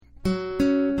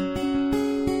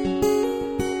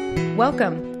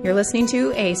Welcome. You're listening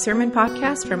to a sermon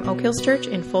podcast from Oak Hills Church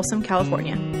in Folsom,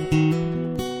 California.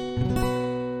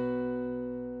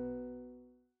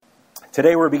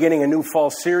 Today we're beginning a new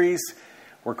fall series.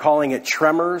 We're calling it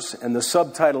Tremors, and the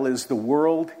subtitle is The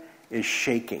World is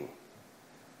Shaking.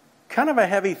 Kind of a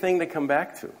heavy thing to come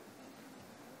back to.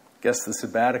 Guess the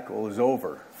sabbatical is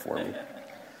over for me.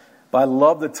 But I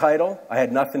love the title. I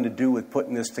had nothing to do with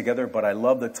putting this together, but I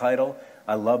love the title.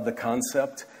 I love the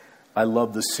concept. I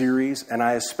love the series, and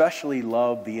I especially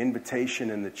love the invitation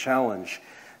and the challenge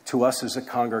to us as a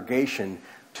congregation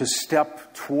to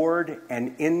step toward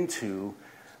and into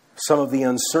some of the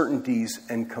uncertainties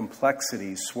and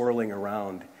complexities swirling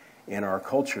around in our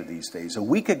culture these days. A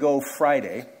week ago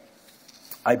Friday,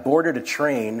 I boarded a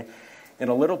train in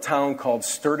a little town called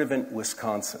Sturtevant,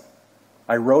 Wisconsin.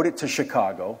 I rode it to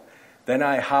Chicago, then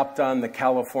I hopped on the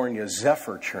California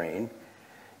Zephyr train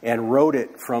and rode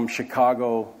it from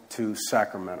Chicago to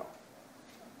Sacramento.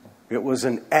 It was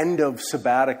an end of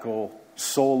sabbatical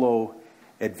solo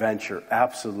adventure.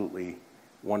 Absolutely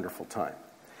wonderful time.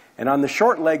 And on the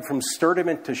short leg from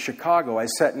Sturtevant to Chicago, I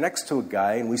sat next to a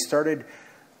guy and we started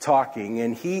talking,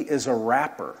 and he is a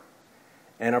rapper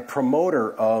and a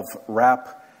promoter of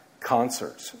rap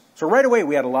concerts. So right away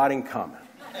we had a lot in common.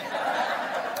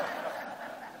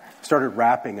 Started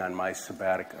rapping on my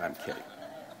sabbatical. I'm kidding.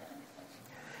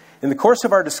 In the course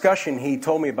of our discussion, he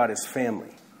told me about his family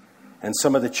and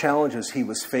some of the challenges he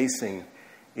was facing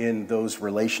in those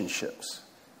relationships.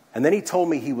 And then he told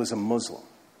me he was a Muslim.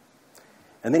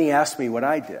 And then he asked me what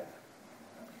I did.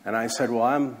 And I said, well,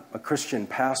 I'm a Christian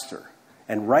pastor.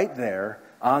 And right there,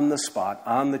 on the spot,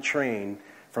 on the train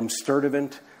from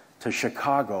Sturtevant to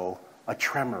Chicago, a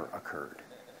tremor occurred.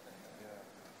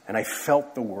 And I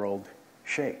felt the world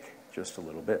shake just a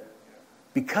little bit.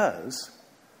 Because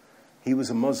he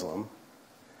was a Muslim,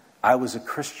 I was a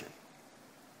Christian.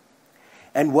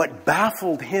 And what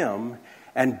baffled him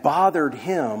and bothered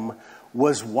him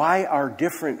was why our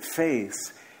different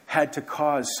faiths had to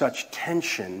cause such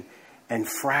tension and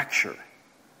fracture.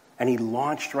 And he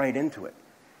launched right into it.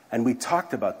 And we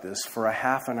talked about this for a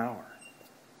half an hour,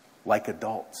 like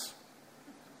adults,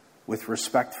 with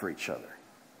respect for each other.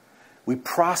 We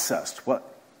processed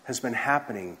what has been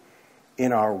happening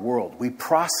in our world. We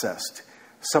processed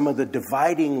some of the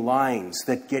dividing lines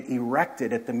that get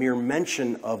erected at the mere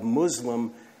mention of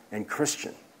Muslim and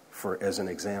Christian, as an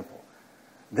example.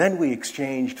 Then we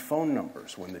exchanged phone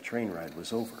numbers when the train ride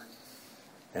was over.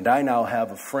 And I now have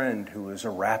a friend who is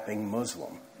a rapping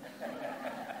Muslim.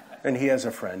 And he has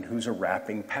a friend who's a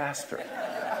rapping pastor.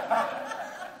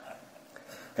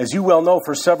 As you well know,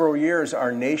 for several years,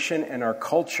 our nation and our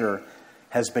culture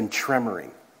has been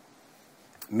tremoring.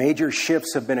 Major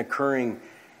shifts have been occurring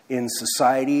in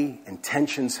society, and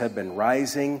tensions have been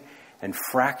rising, and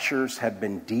fractures have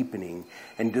been deepening.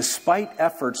 And despite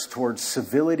efforts towards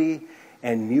civility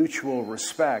and mutual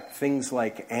respect, things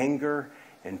like anger,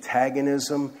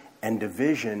 antagonism, and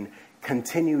division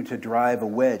continue to drive a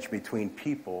wedge between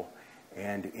people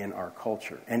and in our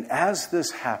culture. And as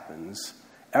this happens,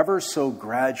 ever so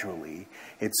gradually,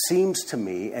 it seems to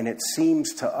me, and it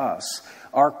seems to us,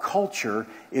 our culture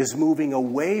is moving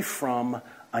away from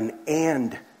an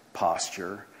and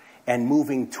posture and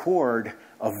moving toward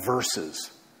a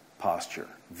versus posture,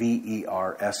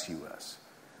 V-E-R-S-U-S.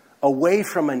 Away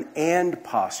from an and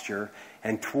posture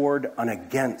and toward an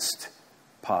against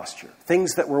posture.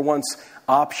 Things that were once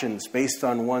options based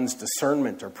on one's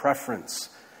discernment or preference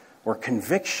or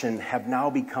conviction have now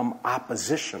become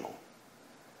oppositional.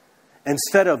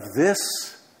 Instead of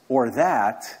this or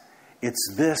that,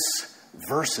 it's this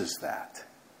versus that.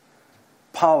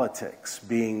 Politics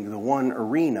being the one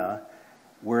arena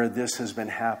where this has been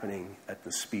happening at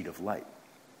the speed of light.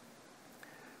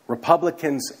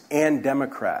 Republicans and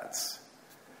Democrats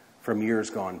from years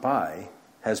gone by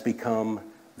has become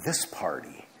this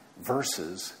party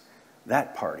versus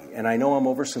that party. And I know I'm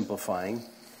oversimplifying,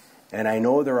 and I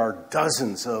know there are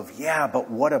dozens of but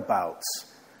what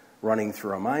abouts running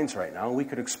through our minds right now. We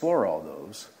could explore all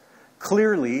those.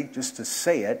 Clearly, just to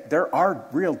say it, there are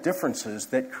real differences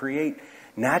that create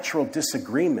natural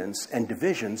disagreements and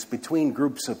divisions between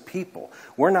groups of people.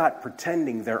 We're not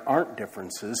pretending there aren't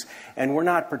differences, and we're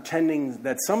not pretending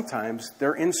that sometimes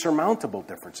they're insurmountable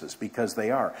differences, because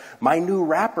they are. My new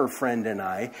rapper friend and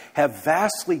I have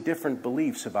vastly different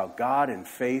beliefs about God and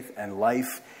faith and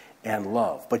life and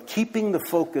love. But keeping the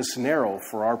focus narrow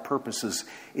for our purposes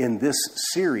in this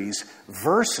series,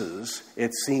 versus,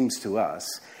 it seems to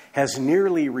us, has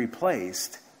nearly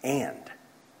replaced and.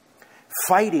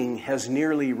 Fighting has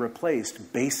nearly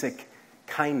replaced basic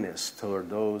kindness toward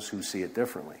those who see it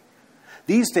differently.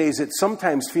 These days, it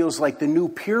sometimes feels like the new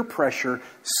peer pressure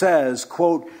says,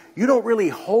 quote, you don't really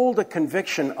hold a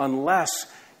conviction unless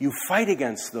you fight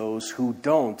against those who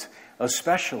don't,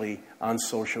 especially on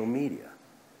social media.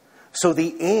 So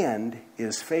the and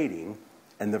is fading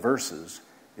and the versus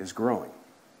is growing.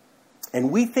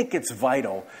 And we think it's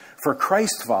vital for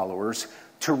Christ followers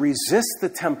to resist the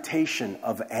temptation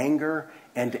of anger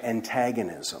and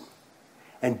antagonism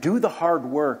and do the hard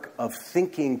work of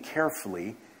thinking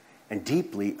carefully and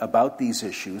deeply about these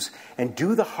issues and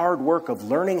do the hard work of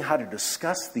learning how to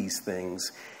discuss these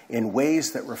things in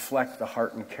ways that reflect the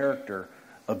heart and character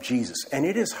of Jesus. And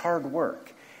it is hard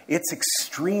work. It's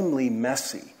extremely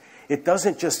messy. It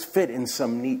doesn't just fit in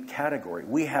some neat category.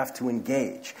 We have to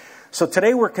engage. So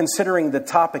today we're considering the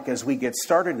topic as we get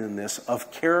started in this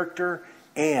of character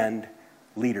and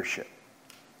leadership.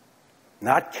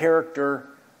 Not character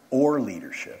or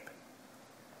leadership.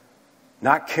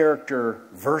 Not character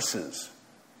versus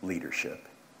leadership,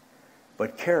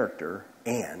 but character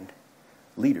and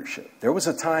leadership. There was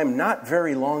a time not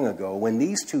very long ago when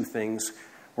these two things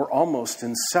were almost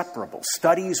inseparable.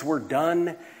 Studies were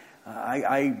done.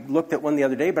 I looked at one the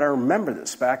other day, but I remember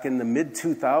this back in the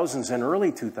mid-2000s and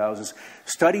early 2000s.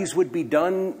 Studies would be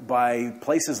done by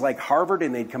places like Harvard,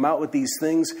 and they'd come out with these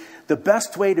things. The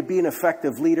best way to be an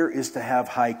effective leader is to have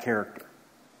high character.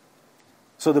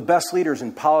 So the best leaders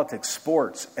in politics,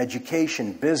 sports,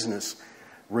 education, business,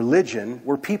 religion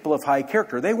were people of high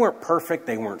character. They weren't perfect,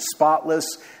 they weren't spotless,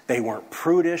 they weren't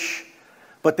prudish,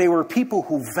 but they were people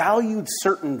who valued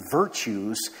certain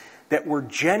virtues that were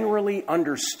generally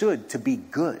understood to be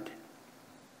good.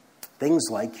 Things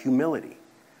like humility,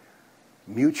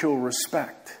 mutual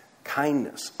respect,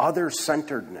 kindness,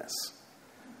 other-centeredness,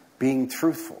 being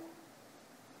truthful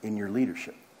in your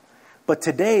leadership. But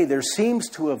today, there seems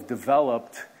to have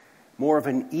developed more of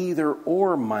an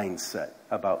either-or mindset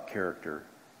about character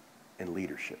and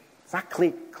leadership. It's not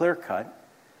clear-cut,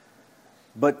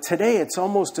 but today it's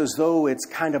almost as though it's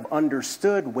kind of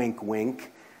understood, wink,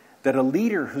 wink, that a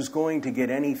leader who's going to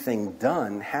get anything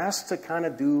done has to kind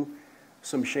of do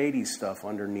some shady stuff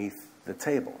underneath the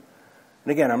table.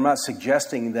 And again, I'm not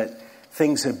suggesting that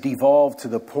things have devolved to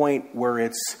the point where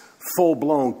it's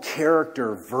full-blown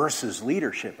character versus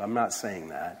leadership. I'm not saying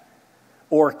that.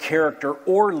 Or character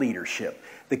or leadership.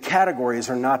 The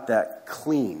categories are not that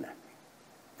clean.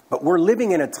 But we're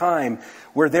living in a time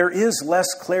where there is less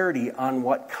clarity on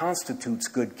what constitutes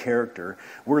good character.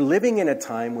 We're living in a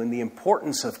time when the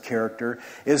importance of character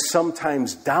is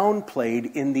sometimes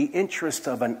downplayed in the interest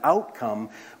of an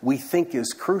outcome we think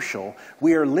is crucial.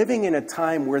 We are living in a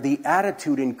time where the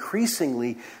attitude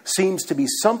increasingly seems to be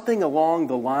something along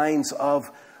the lines of,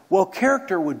 well,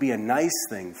 character would be a nice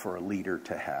thing for a leader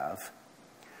to have,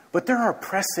 but there are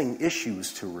pressing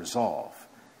issues to resolve.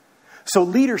 So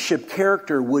leadership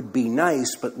character would be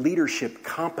nice, but leadership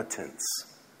competence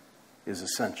is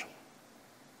essential.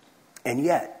 And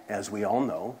yet, as we all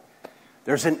know,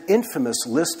 there's an infamous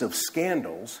list of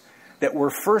scandals that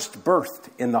were first birthed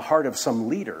in the heart of some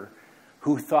leader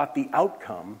who thought the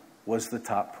outcome was the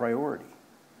top priority.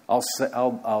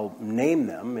 I'll name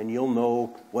them, and you'll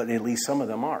know what at least some of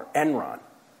them are. Enron,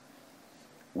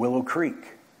 Willow Creek,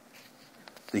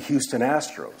 the Houston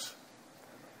Astros,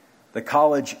 the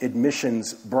college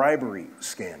admissions bribery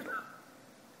scandal,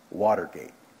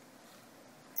 Watergate.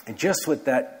 And just with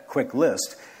that quick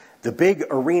list, the big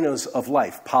arenas of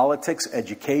life, politics,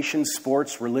 education,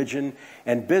 sports, religion,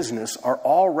 and business are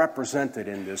all represented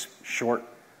in this short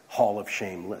Hall of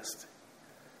Shame list.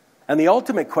 And the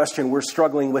ultimate question we're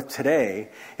struggling with today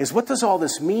is, what does all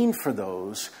this mean for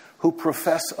those who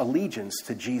profess allegiance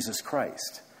to Jesus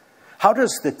Christ? How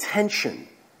does the tension,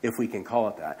 if we can call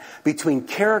it that, between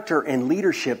character and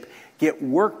leadership get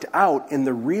worked out in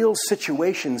the real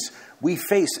situations we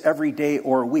face every day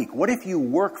or week? What if you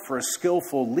work for a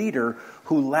skillful leader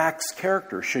who lacks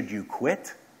character? Should you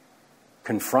quit?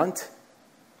 Confront?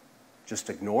 Just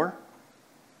ignore?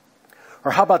 Or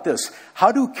how about this?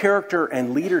 How do character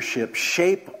and leadership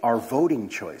shape our voting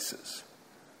choices?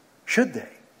 Should they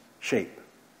shape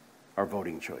our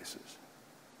voting choices?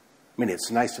 I mean, it's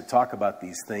nice to talk about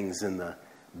these things in the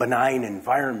benign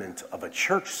environment of a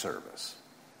church service.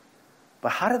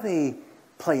 But how do they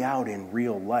play out in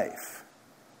real life?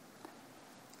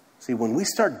 See, when we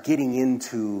start getting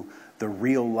into the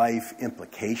real life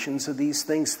implications of these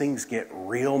things, things get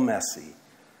real messy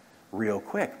real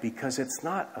quick, because it's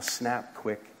not a snap,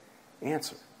 quick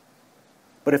answer.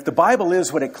 But if the Bible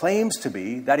is what it claims to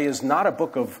be, that is not a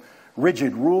book of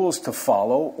rigid rules to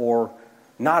follow, or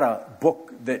not a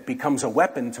book that becomes a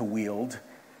weapon to wield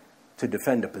to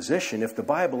defend a position, if the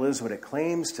Bible is what it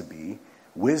claims to be,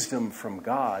 wisdom from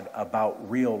God about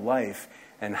real life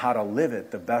and how to live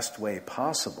it the best way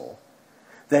possible,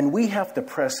 then we have to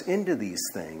press into these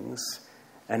things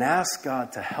and ask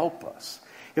God to help us.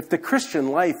 If the Christian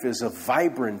life is a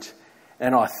vibrant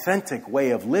and authentic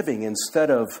way of living instead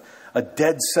of a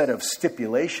dead set of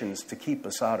stipulations to keep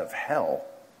us out of hell,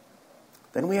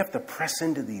 then we have to press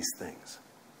into these things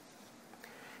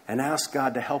and ask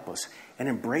God to help us and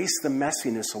embrace the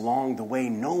messiness along the way,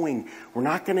 knowing we're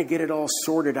not going to get it all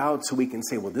sorted out so we can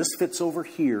say, well, this fits over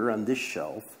here on this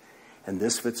shelf and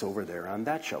this fits over there on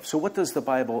that shelf. So what does the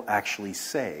Bible actually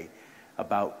say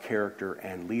about character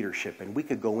and leadership? And we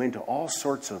could go into all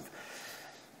sorts of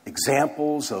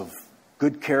examples of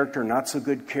good character, not so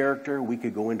good character. We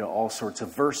could go into all sorts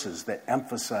of verses that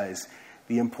emphasize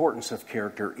the importance of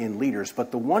character in leaders.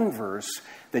 But the one verse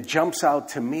that jumps out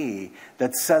to me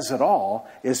that says it all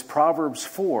is Proverbs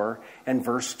 4 and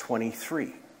verse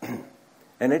 23.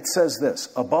 And it says this: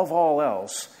 above all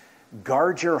else,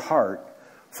 guard your heart,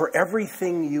 for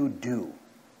everything you do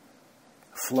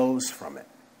flows from it.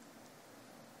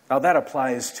 Now that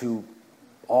applies to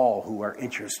all who are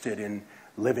interested in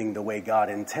living the way God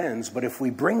intends. But if we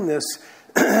bring this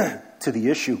to the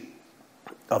issue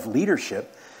of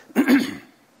leadership,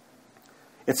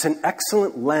 it's an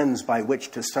excellent lens by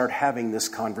which to start having this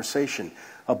conversation.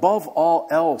 Above all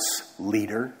else,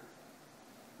 leader,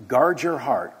 guard your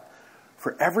heart,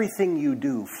 for everything you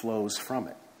do flows from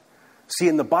it. See,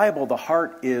 in the Bible, the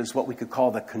heart is what we could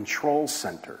call the control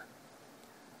center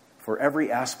for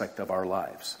every aspect of our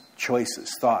lives.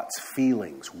 Choices, thoughts,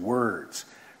 feelings, words,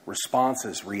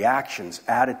 responses, reactions,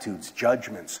 attitudes,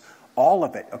 judgments, all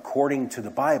of it, according to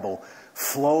the Bible,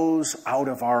 flows out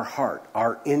of our heart,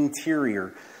 our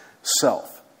interior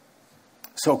self.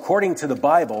 So according to the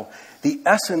Bible, the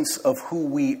essence of who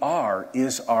we are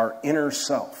is our inner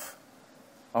self,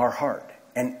 our heart.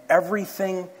 And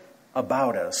everything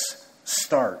about us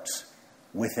starts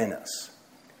within us.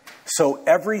 So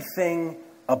everything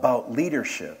about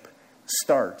leadership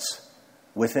starts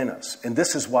within us. And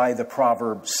this is why the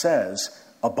proverb says,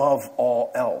 above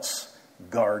all else,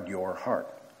 guard your heart.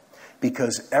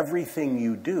 Because everything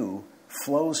you do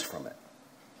flows from it.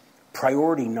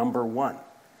 Priority number one,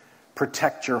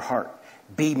 protect your heart.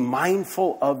 Be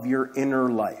mindful of your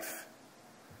inner life.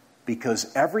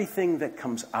 Because everything that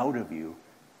comes out of you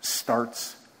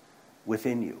starts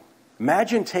within you.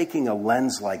 Imagine taking a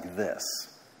lens like this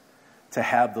to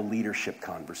have the leadership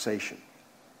conversation.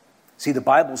 See, the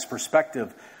Bible's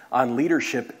perspective on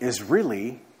leadership is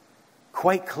really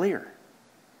quite clear.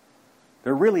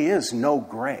 There really is no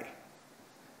gray.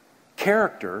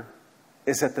 Character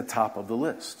is at the top of the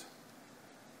list.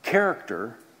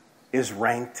 Character is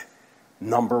ranked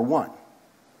number one.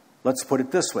 Let's put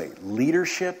it this way.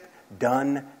 Leadership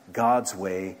done God's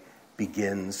way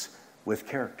begins with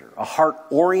character. A heart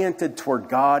oriented toward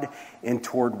God and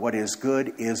toward what is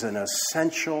good is an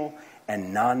essential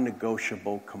and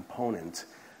non-negotiable component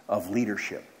of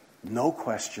leadership. No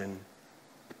question,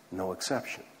 no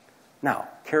exception. Now,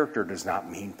 character does not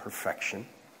mean perfection.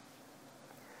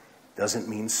 Doesn't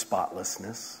mean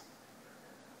spotlessness.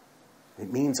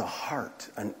 It means a heart,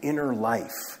 an inner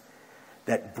life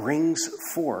that brings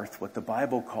forth what the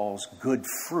Bible calls good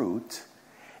fruit.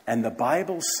 And the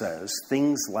Bible says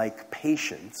things like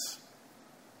patience,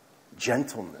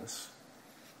 gentleness,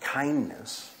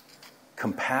 kindness,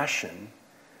 compassion,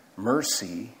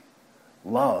 mercy,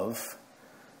 love,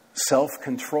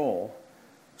 self-control,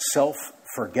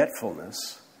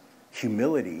 self-forgetfulness,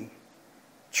 humility,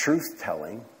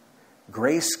 truth-telling,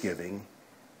 grace-giving,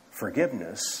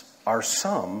 forgiveness are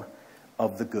some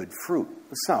of the good fruit.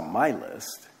 It's not my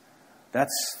list.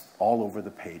 That's all over the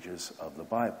pages of the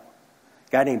Bible.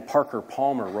 A guy named Parker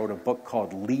Palmer wrote a book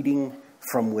called Leading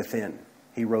from Within.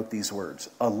 He wrote these words: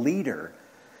 a leader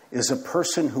is a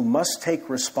person who must take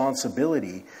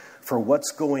responsibility for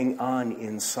what's going on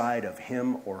inside of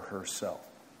him or herself,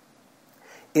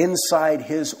 inside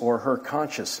his or her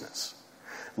consciousness,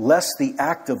 lest the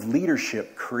act of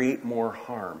leadership create more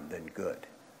harm than good.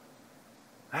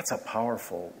 That's a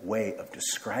powerful way of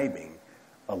describing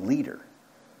a leader.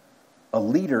 A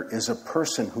leader is a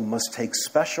person who must take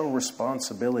special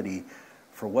responsibility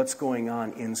for what's going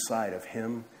on inside of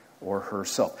him or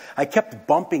herself. I kept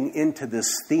bumping into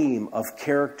this theme of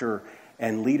character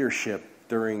and leadership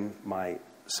during my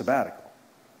sabbatical.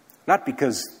 Not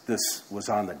because this was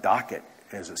on the docket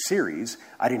as a series.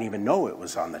 I didn't even know it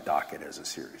was on the docket as a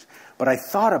series. But I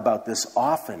thought about this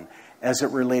often as it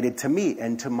related to me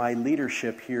and to my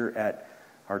leadership here at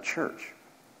our church.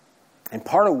 And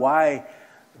part of why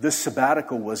this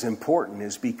sabbatical was important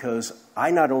is because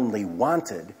I not only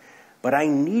wanted, but I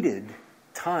needed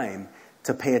time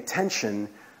to pay attention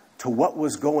to what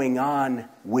was going on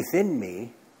within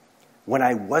me when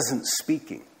I wasn't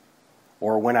speaking,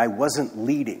 or when I wasn't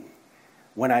leading,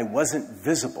 when I wasn't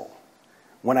visible,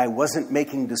 when I wasn't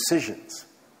making decisions,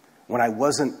 when I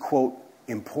wasn't, quote,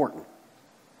 important.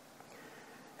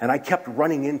 And I kept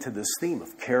running into this theme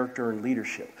of character and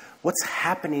leadership. What's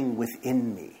happening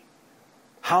within me?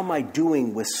 How am I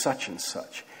doing with such and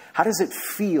such? How does it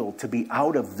feel to be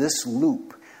out of this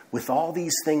loop with all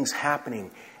these things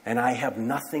happening and I have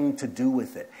nothing to do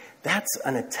with it? That's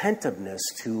an attentiveness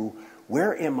to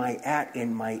where am I at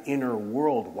in my inner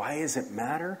world? Why does it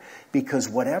matter? Because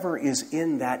whatever is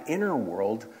in that inner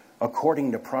world,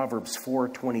 according to Proverbs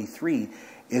 4:23,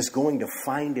 is going to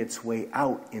find its way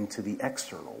out into the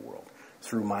external world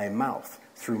through my mouth,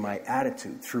 through my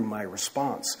attitude, through my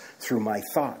response, through my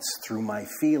thoughts, through my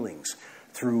feelings,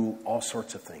 through all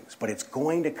sorts of things. But it's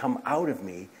going to come out of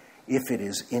me if it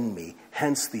is in me,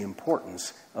 hence the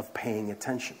importance of paying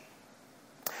attention.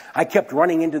 I kept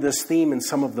running into this theme in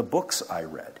some of the books I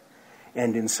read,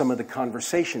 and in some of the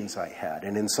conversations I had,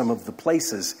 and in some of the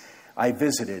places I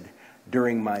visited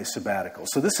during my sabbatical.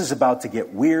 So this is about to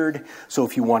get weird, so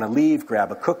if you want to leave,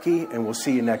 grab a cookie, and we'll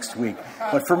see you next week.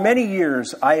 But for many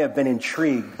years, I have been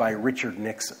intrigued by Richard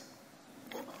Nixon.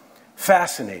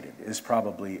 Fascinated is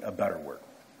probably a better word.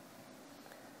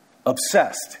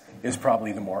 Obsessed is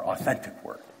probably the more authentic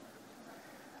word.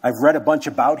 I've read a bunch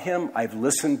about him. I've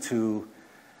listened to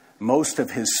most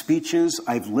of his speeches.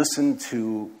 I've listened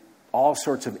to all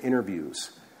sorts of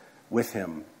interviews with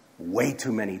him way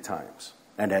too many times.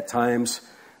 And at times,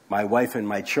 my wife and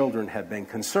my children have been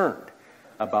concerned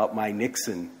about my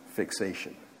Nixon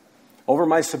fixation. Over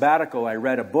my sabbatical, I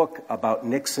read a book about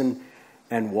Nixon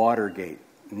and Watergate.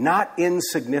 Not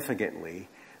insignificantly,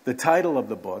 the title of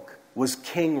the book was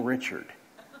King Richard.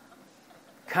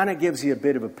 Kind of gives you a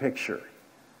bit of a picture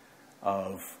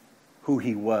of who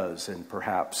he was and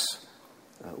perhaps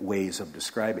ways of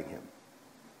describing him.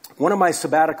 One of my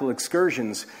sabbatical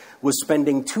excursions was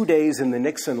spending 2 days in the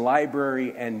Nixon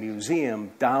Library and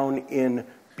Museum down in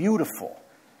beautiful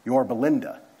Yorba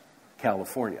Linda,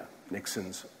 California,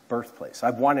 Nixon's birthplace.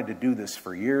 I've wanted to do this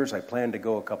for years. I planned to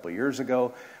go a couple of years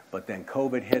ago, but then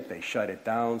COVID hit, they shut it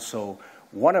down. So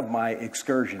one of my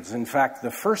excursions, in fact,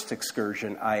 the first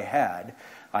excursion I had,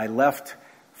 I left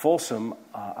Folsom.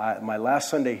 My last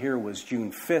Sunday here was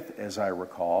June 5th, as I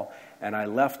recall, and I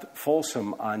left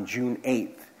Folsom on June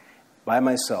 8th by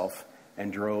myself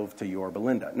and drove to Yorba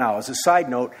Linda. Now, as a side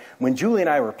note, when Julie and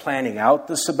I were planning out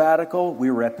the sabbatical,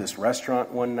 we were at this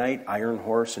restaurant one night, Iron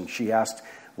Horse, and she asked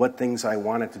what things I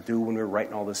wanted to do when we were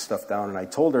writing all this stuff down, and I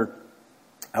told her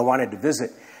I wanted to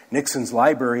visit Nixon's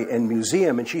Library and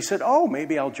Museum, and she said, "Oh,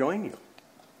 maybe I'll join you."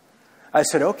 I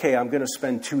said, "Okay, I'm going to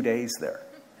spend 2 days there."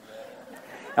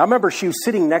 I remember she was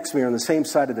sitting next to me on the same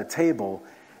side of the table,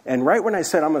 and right when I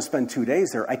said I'm going to spend 2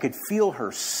 days there, I could feel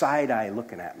her side-eye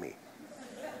looking at me,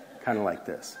 kind of like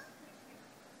this.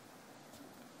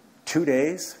 2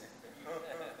 days?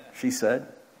 She said.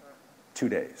 2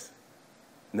 days.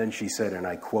 And then she said, and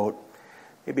I quote,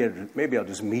 maybe I'll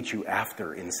just meet you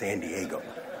after in San Diego.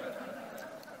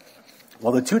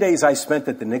 Well, the 2 days I spent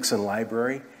at the Nixon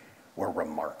Library were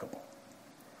remarkable.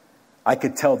 I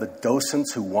could tell the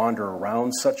docents who wander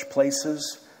around such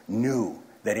places knew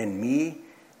that in me,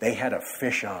 they had a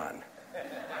fish on.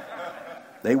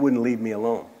 They wouldn't leave me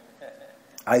alone.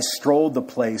 I strolled the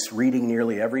place reading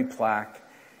nearly every plaque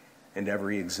and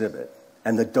every exhibit.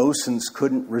 And the docents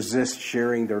couldn't resist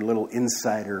sharing their little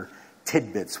insider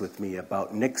tidbits with me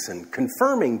about Nixon,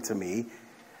 confirming to me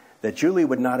that Julie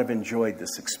would not have enjoyed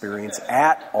this experience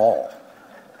at all.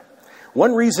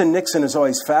 One reason Nixon has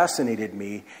always fascinated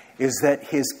me is that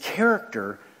his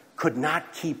character could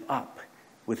not keep up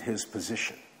with his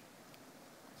position.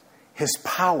 His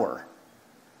power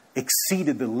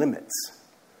exceeded the limits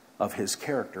of his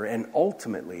character, and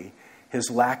ultimately, his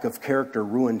lack of character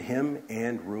ruined him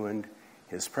and ruined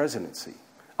his presidency.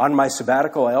 On my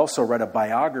sabbatical, I also read a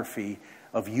biography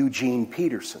of Eugene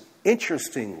Peterson.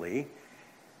 Interestingly,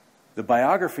 the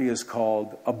biography is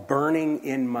called A Burning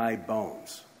in My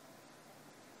Bones.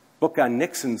 Book on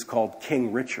Nixon's called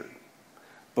King Richard.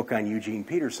 Book on Eugene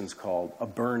Peterson's called A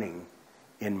Burning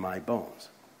in My Bones.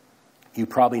 You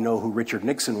probably know who Richard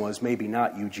Nixon was, maybe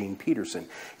not Eugene Peterson.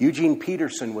 Eugene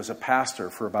Peterson was a pastor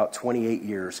for about 28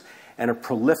 years and a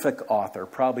prolific author,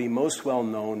 probably most well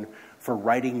known for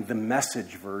writing the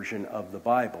Message version of the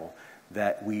Bible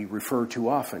that we refer to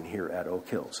often here at Oak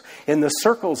Hills. In the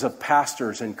circles of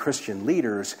pastors and Christian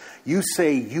leaders, you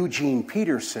say Eugene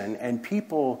Peterson and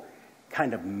people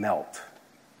kind of melt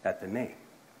at the name.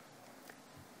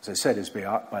 As I said, his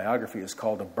biography is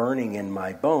called A Burning in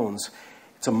My Bones,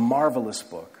 It's a marvelous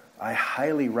book. I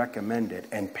highly recommend it.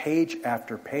 And page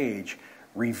after page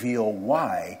reveal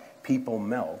why people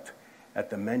melt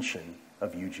at the mention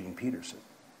of Eugene Peterson.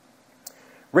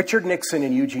 Richard Nixon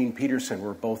and Eugene Peterson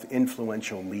were both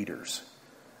influential leaders.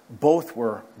 Both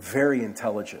were very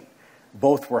intelligent.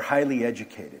 Both were highly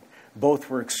educated. Both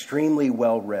were extremely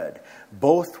well-read.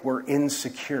 Both were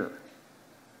insecure.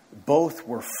 Both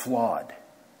were flawed.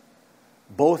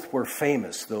 Both were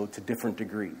famous, though to different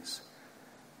degrees.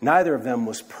 Neither of them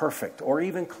was perfect or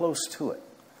even close to it.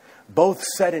 Both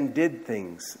said and did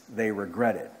things they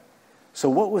regretted.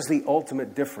 So what was the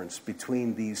ultimate difference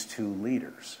between these two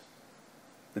leaders?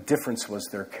 The difference was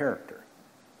their character.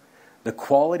 The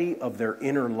quality of their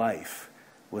inner life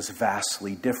was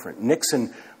vastly different.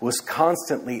 Nixon was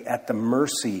constantly at the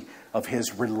mercy of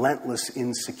his relentless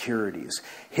insecurities.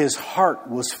 His heart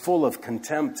was full of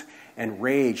contempt and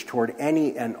rage toward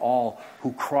any and all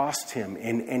who crossed him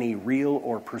in any real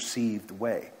or perceived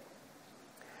way.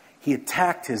 He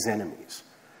attacked his enemies.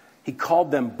 He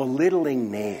called them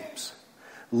belittling names.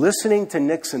 Listening to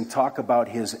Nixon talk about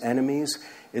his enemies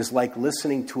is like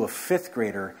listening to a fifth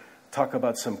grader talk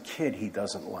about some kid he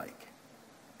doesn't like.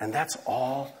 And that's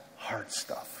all hard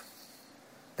stuff.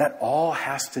 That all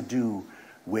has to do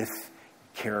with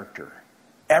character.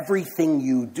 Everything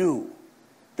you do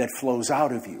that flows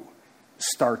out of you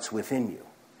starts within you.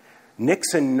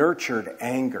 Nixon nurtured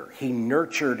anger. He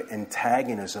nurtured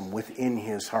antagonism within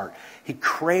his heart. He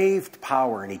craved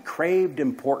power and he craved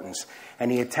importance,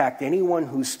 and he attacked anyone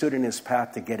who stood in his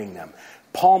path to getting them.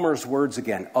 Palmer's words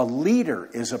again: a leader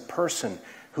is a person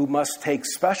who must take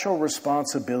special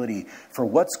responsibility for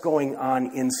what's going on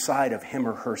inside of him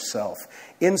or herself,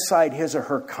 inside his or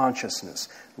her consciousness,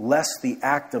 lest the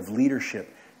act of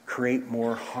leadership create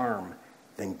more harm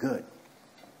than good.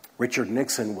 Richard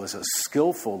Nixon was a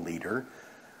skillful leader,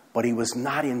 but he was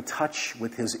not in touch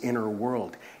with his inner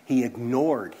world. He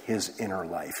ignored his inner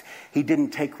life. He didn't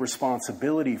take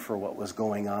responsibility for what was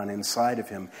going on inside of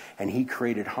him, and he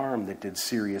created harm that did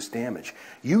serious damage.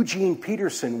 Eugene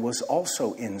Peterson was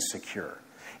also insecure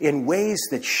in ways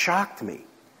that shocked me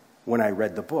when I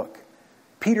read the book.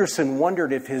 Peterson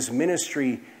wondered if his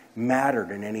ministry mattered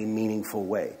in any meaningful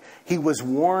way. He was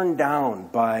worn down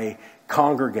by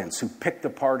congregants who picked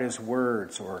apart his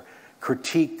words or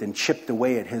critiqued and chipped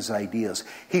away at his ideas.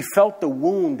 He felt the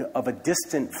wound of a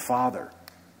distant father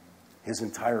his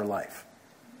entire life.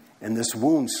 And this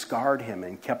wound scarred him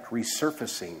and kept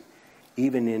resurfacing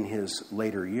even in his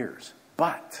later years.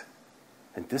 But,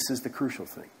 and this is the crucial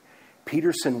thing,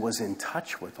 Peterson was in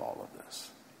touch with all of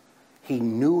this. He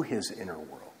knew his inner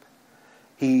world.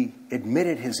 He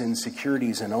admitted his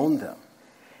insecurities and owned them.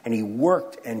 And he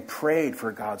worked and prayed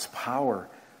for God's power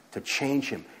to change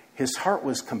him. His heart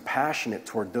was compassionate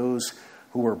toward those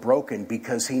who were broken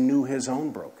because he knew his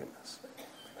own brokenness.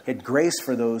 He had grace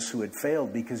for those who had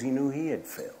failed because he knew he had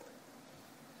failed.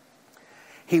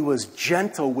 He was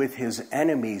gentle with his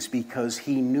enemies because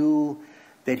he knew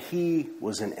that he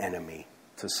was an enemy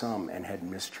to some and had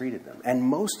mistreated them. And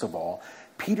most of all,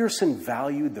 Peterson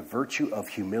valued the virtue of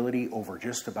humility over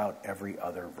just about every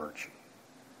other virtue.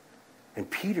 And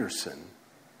Peterson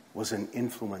was an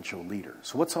influential leader.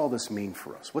 So what's all this mean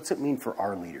for us? What's it mean for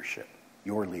our leadership,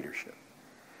 your leadership?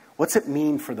 What's it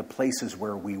mean for the places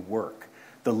where we work,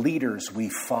 the leaders we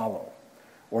follow,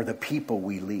 or the people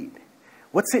we lead?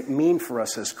 What's it mean for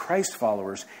us as Christ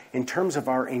followers in terms of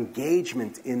our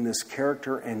engagement in this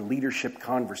character and leadership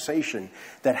conversation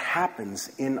that happens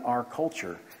in our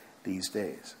culture these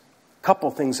days? A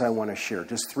couple things I want to share,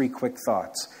 just 3 quick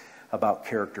thoughts about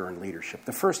character and leadership.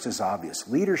 The first is obvious.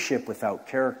 Leadership without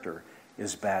character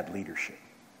is bad leadership.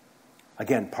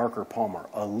 Again, Parker Palmer,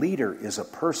 a leader is a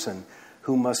person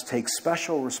who must take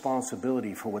special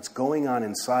responsibility for what's going on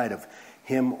inside of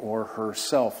him or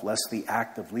herself, lest the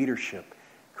act of leadership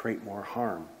create more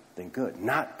harm than good.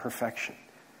 Not perfection,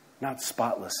 not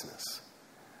spotlessness.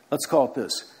 Let's call it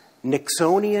this: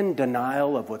 Nixonian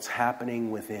denial of what's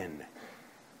happening within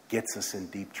gets us in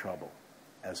deep trouble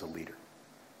as a leader.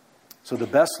 So the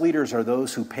best leaders are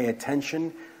those who pay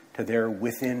attention to their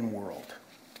within world.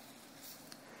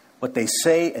 What they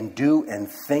say and do and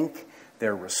think,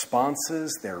 their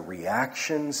responses, their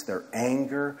reactions, their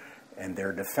anger, and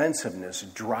their defensiveness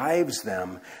drives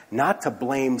them not to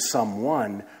blame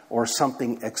someone or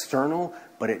something external,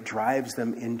 but it drives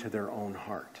them into their own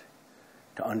heart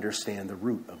to understand the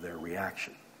root of their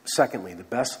reaction. Secondly, the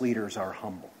best leaders are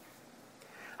humble.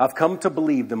 I've come to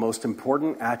believe the most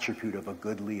important attribute of a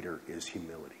good leader is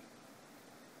humility,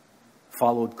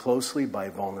 followed closely by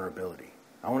vulnerability.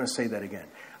 I want to say that again.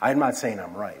 I'm not saying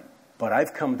I'm right, but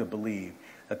I've come to believe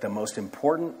that the most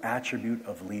important attribute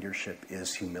of leadership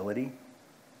is humility,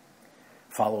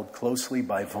 followed closely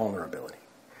by vulnerability.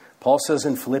 Paul says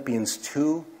in Philippians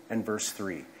 2 and verse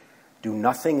 3, "Do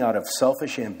nothing out of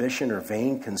selfish ambition or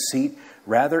vain conceit.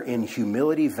 Rather, in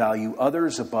humility, value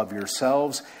others above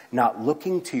yourselves, not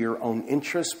looking to your own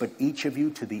interests, but each of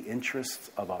you to the interests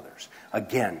of others."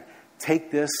 Again,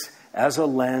 take this as a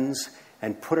lens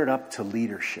and put it up to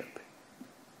leadership.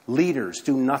 Leaders,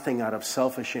 do nothing out of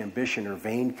selfish ambition or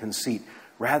vain conceit.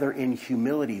 Rather, in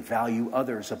humility, value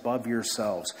others above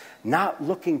yourselves, not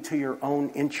looking to your own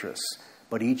interests,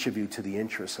 but each of you to the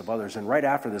interests of others. And right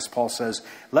after this, Paul says,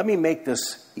 let me make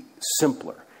this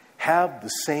simpler. Have the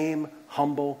same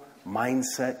humble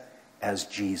mindset as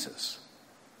Jesus.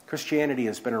 Christianity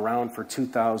has been around for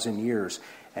 2,000 years,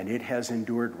 and it has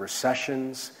endured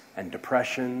recessions and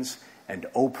depressions and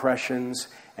oppressions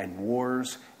and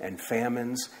wars and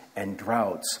famines and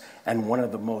droughts. And one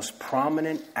of the most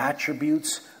prominent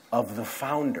attributes of the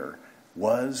founder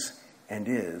was and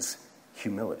is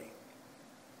humility.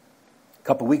 A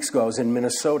couple weeks ago, I was in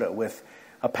Minnesota with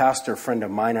a pastor friend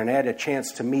of mine, and I had a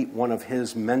chance to meet one of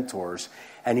his mentors.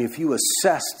 And if you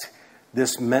assessed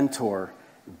this mentor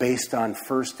based on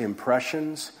first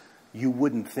impressions, you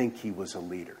wouldn't think he was a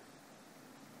leader.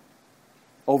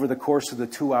 Over the course of the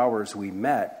 2 hours we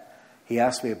met, he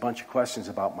asked me a bunch of questions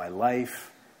about my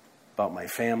life, about my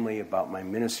family, about my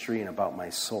ministry, and about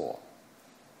my soul.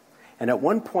 And at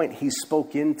one point, he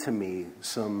spoke into me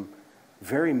some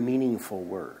very meaningful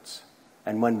words.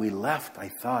 And when we left, I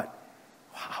thought,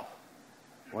 wow,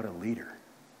 what a leader.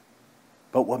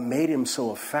 But what made him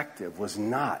so effective was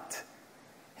not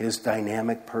his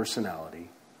dynamic personality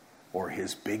or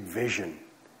his big vision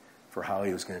for how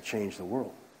he was going to change the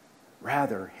world.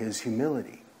 Rather, his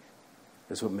humility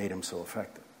is what made him so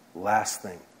effective. Last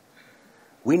thing,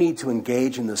 we need to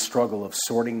engage in the struggle of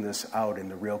sorting this out in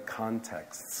the real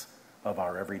contexts of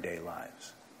our everyday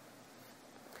lives.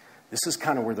 This is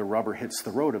kind of where the rubber hits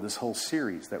the road of this whole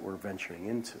series that we're venturing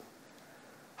into.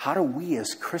 How do we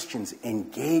as Christians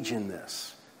engage in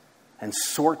this and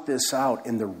sort this out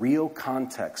in the real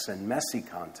context and messy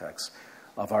context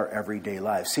of our everyday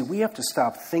lives? See, we have to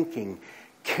stop thinking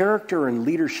character and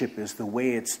leadership is the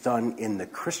way it's done in the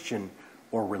Christian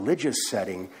or religious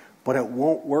setting, but it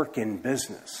won't work in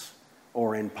business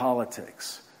or in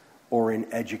politics or in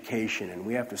education. And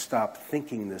we have to stop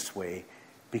thinking this way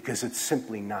because it's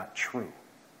simply not true.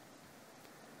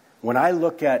 When I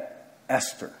look at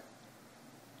Esther,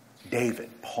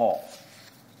 David, Paul,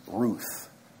 Ruth,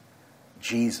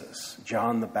 Jesus,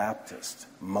 John the Baptist,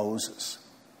 Moses,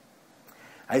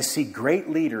 I see great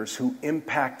leaders who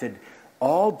impacted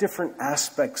all different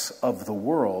aspects of the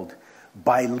world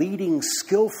by leading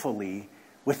skillfully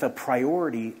with a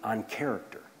priority on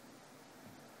character.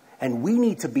 And we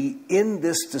need to be in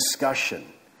this discussion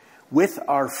with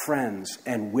our friends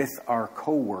and with our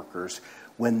coworkers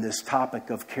when this topic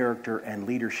of character and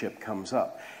leadership comes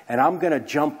up. And I'm going to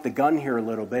jump the gun here a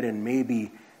little bit and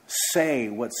maybe say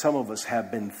what some of us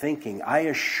have been thinking. I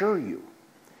assure you,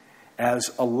 as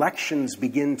elections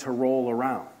begin to roll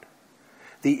around,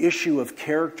 the issue of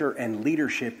character and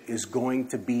leadership is going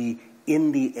to be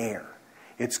in the air.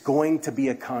 It's going to be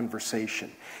a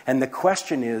conversation. And the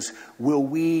question is, will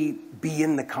we be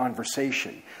in the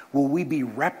conversation? Will we be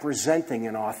representing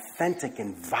an authentic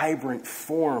and vibrant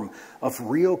form of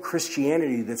real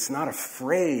Christianity that's not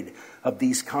afraid of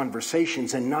these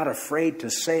conversations and not afraid to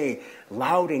say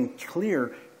loud and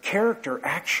clear, character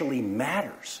actually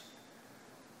matters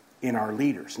in our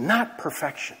leaders, not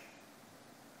perfection.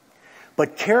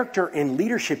 But character and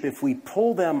leadership, if we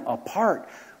pull them apart,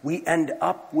 we end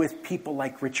up with people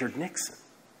like Richard Nixon.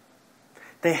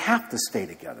 They have to stay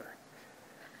together.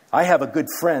 I have a good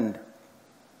friend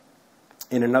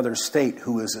in another state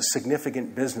who is a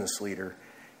significant business leader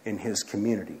in his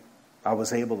community. I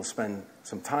was able to spend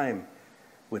some time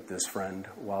with this friend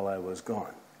while I was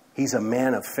gone. He's a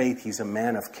man of faith. He's a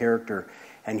man of character.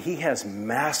 And he has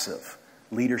massive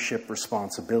leadership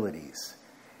responsibilities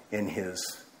in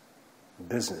his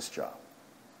business job.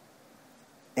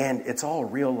 And it's all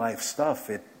real life stuff.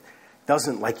 It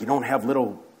doesn't, like, you don't have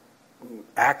little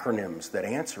acronyms that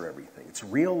answer everything. It's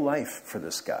real life for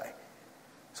this guy.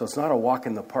 So it's not a walk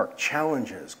in the park.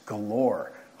 Challenges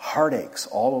galore, heartaches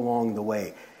all along the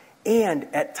way. And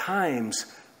at times,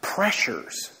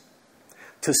 pressures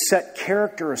to set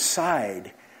character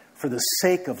aside for the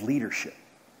sake of leadership.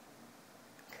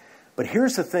 But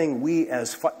here's the thing we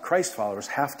as Christ followers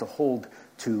have to hold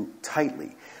to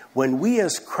tightly. When we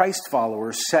as Christ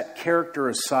followers set character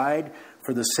aside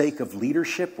for the sake of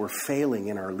leadership, we're failing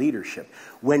in our leadership.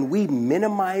 When we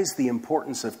minimize the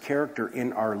importance of character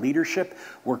in our leadership,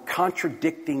 we're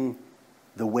contradicting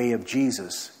the way of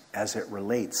Jesus as it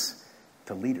relates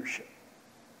to leadership.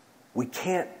 We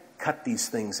can't cut these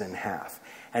things in half.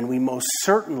 And we most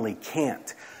certainly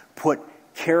can't put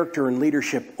character and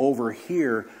leadership over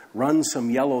here, run some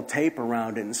yellow tape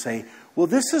around it and say, well,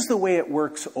 this is the way it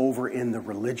works over in the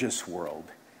religious world.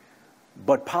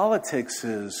 But politics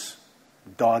is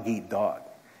dog eat dog.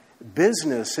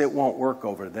 Business, it won't work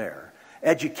over there.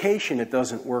 Education, it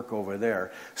doesn't work over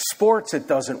there. Sports, it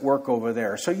doesn't work over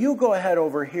there. So you go ahead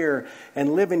over here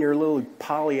and live in your little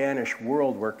Pollyannish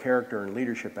world where character and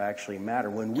leadership actually matter.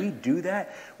 When we do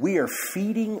that, we are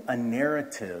feeding a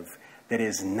narrative that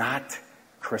is not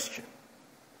Christian.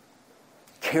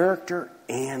 Character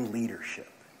and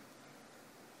leadership.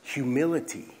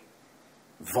 Humility.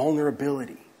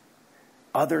 Vulnerability.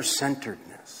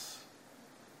 Other-centeredness.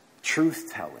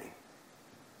 Truth-telling.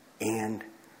 And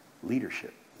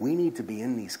leadership. We need to be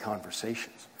in these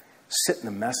conversations. Sit in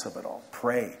the mess of it all.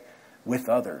 Pray with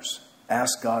others.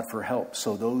 Ask God for help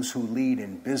so those who lead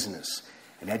in business,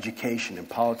 in education, in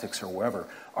politics, or wherever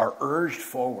are urged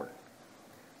forward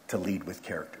to lead with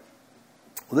character.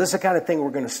 Well, this is the kind of thing we're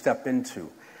going to step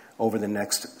into over the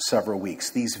next several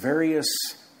weeks. These various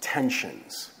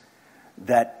tensions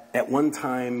that at one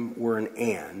time were an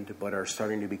and, but are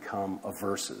starting to become a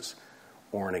versus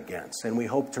or an against. And we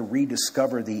hope to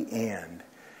rediscover the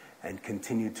and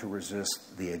continue to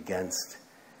resist the against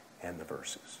and the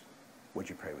verses. Would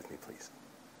you pray with me, please?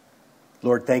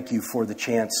 Lord, thank you for the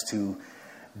chance to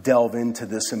delve into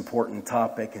this important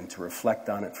topic and to reflect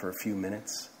on it for a few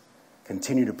minutes.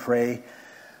 Continue to pray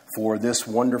for this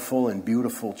wonderful and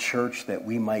beautiful church, that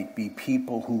we might be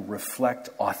people who reflect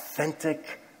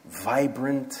authentic,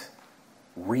 vibrant,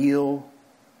 real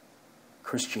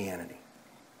Christianity.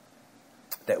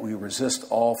 That we resist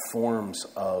all forms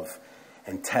of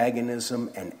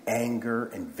antagonism and anger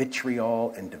and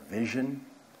vitriol and division.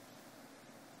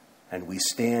 And we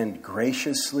stand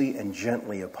graciously and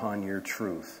gently upon your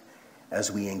truth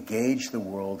as we engage the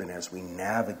world and as we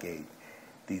navigate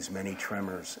these many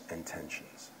tremors and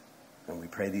tensions. And we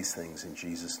pray these things in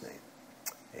Jesus' name.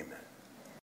 Amen.